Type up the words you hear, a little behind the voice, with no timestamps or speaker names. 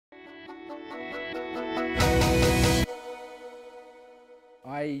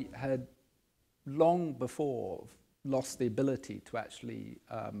I had long before lost the ability to actually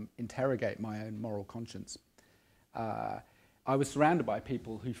interrogate my own moral conscience. I was surrounded by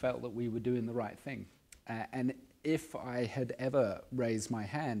people who felt that we were doing the right thing. And if I had ever raised my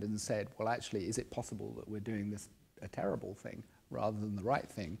hand and said, well, actually, is it possible that we're doing a terrible thing rather than the right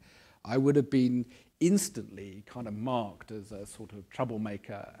thing, I would have been instantly kind of marked as a sort of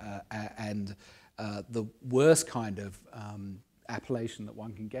troublemaker and the worst kind of appellation that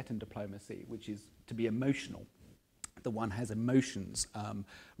one can get in diplomacy, which is to be emotional. That one has emotions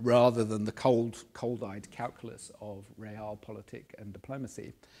rather than the cold-eyed calculus of realpolitik and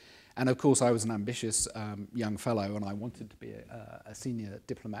diplomacy. And of course, I was an ambitious young fellow, and I wanted to be a senior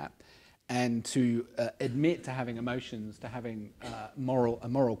diplomat. And to admit to having emotions, to having a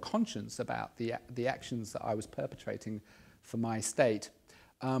moral conscience about the actions that I was perpetrating for my state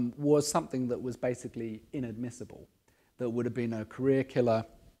was something that was basically inadmissible. That would have been a career killer.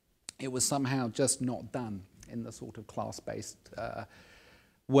 It was somehow just not done in the sort of class-based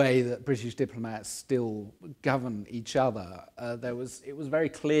way that British diplomats still govern each other. It was very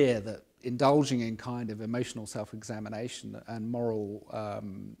clear that indulging in kind of emotional self-examination and moral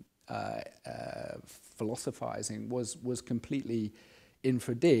philosophizing was completely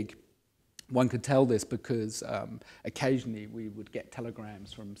infra dig. One could tell this because occasionally we would get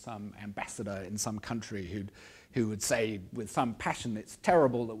telegrams from some ambassador in some country who would say with some passion, it's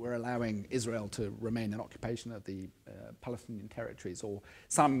terrible that we're allowing Israel to remain in occupation of the Palestinian territories, or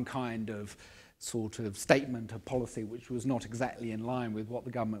some kind of sort of statement of policy which was not exactly in line with what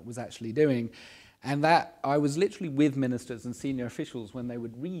the government was actually doing. And that I was literally with ministers and senior officials when they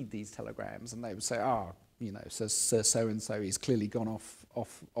would read these telegrams, and they would say, you know, so-and-so, he's clearly gone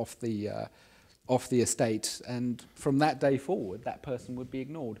off the estate. And from that day forward, that person would be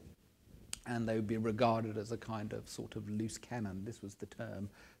ignored. And they would be regarded as a kind of sort of loose cannon. This was the term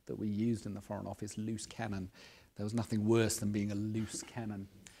that we used in the Foreign Office, loose cannon. There was nothing worse than being a loose cannon.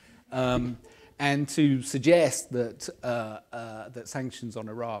 And to suggest that that sanctions on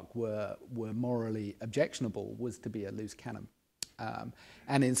Iraq were morally objectionable was to be a loose cannon.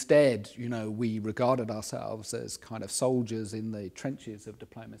 And instead, you know, we regarded ourselves as kind of soldiers in the trenches of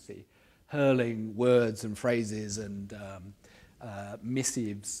diplomacy, hurling words and phrases and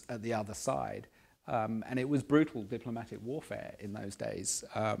missives at the other side. And it was brutal diplomatic warfare in those days.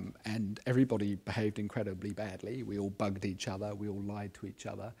 And everybody behaved incredibly badly. We all bugged each other. We all lied to each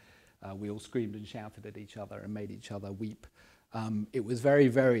other. We all screamed and shouted at each other and made each other weep. It was very,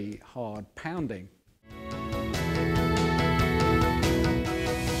 very hard pounding.